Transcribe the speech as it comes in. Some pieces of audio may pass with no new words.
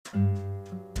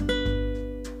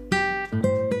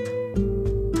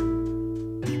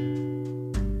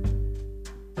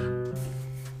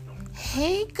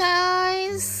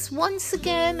guys, once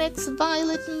again it's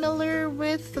Violet Miller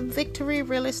with Victory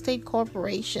Real Estate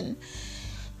Corporation.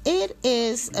 It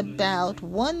is about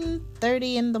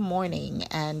 1:30 in the morning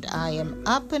and I am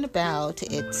up and about.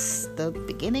 It's the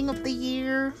beginning of the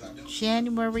year,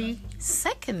 January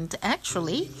 2nd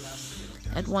actually,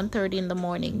 at 1:30 in the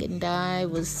morning, and I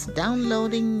was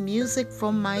downloading music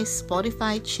from my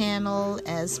Spotify channel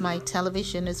as my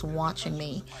television is watching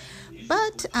me.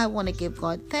 But I want to give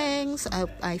God thanks.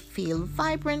 I feel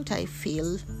vibrant. I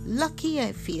feel lucky.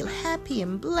 I feel happy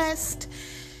and blessed.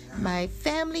 My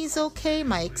family's okay.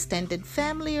 My extended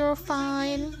family are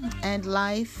fine. And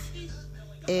life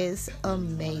is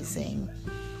amazing.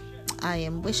 I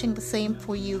am wishing the same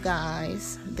for you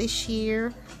guys. This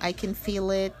year, I can feel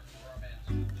it.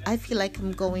 I feel like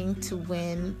I'm going to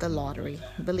win the lottery,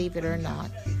 believe it or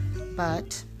not.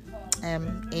 But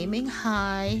I'm aiming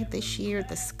high this year.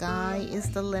 The sky is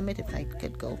the limit. If I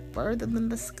could go further than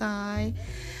the sky,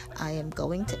 I am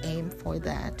going to aim for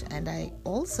that. And I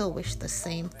also wish the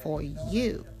same for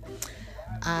you.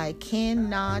 I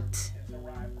cannot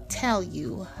tell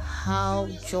you how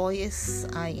joyous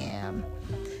I am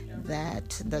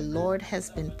that the Lord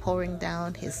has been pouring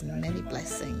down His many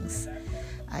blessings.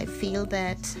 I feel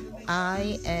that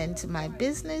I and my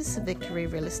business, Victory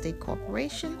Real Estate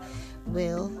Corporation,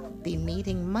 will be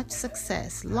meeting much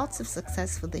success, lots of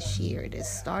success for this year. It is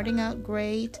starting out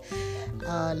great.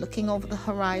 Looking over the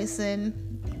horizon,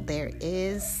 there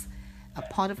is a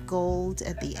pot of gold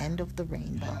at the end of the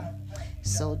rainbow.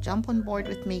 So jump on board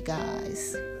with me,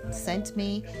 guys. Send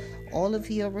me all of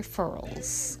your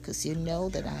referrals because you know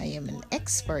that I am an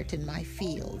expert in my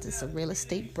field as a real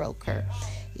estate broker.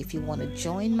 If you want to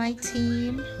join my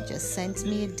team, just send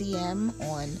me a DM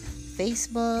on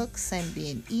Facebook, send me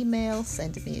an email,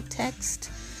 send me a text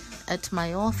at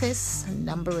my office.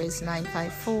 Number is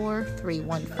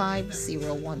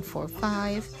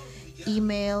 954-315-0145.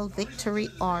 Email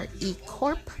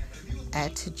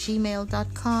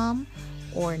victoryrecorp@gmail.com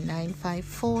or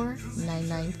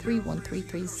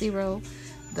 954-993-1330.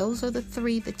 Those are the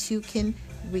three that you can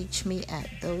reach me at.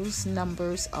 Those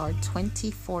numbers are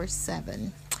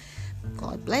 24/7.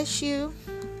 God bless you.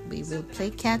 We will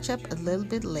play catch up a little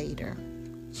bit later.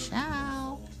 Ciao.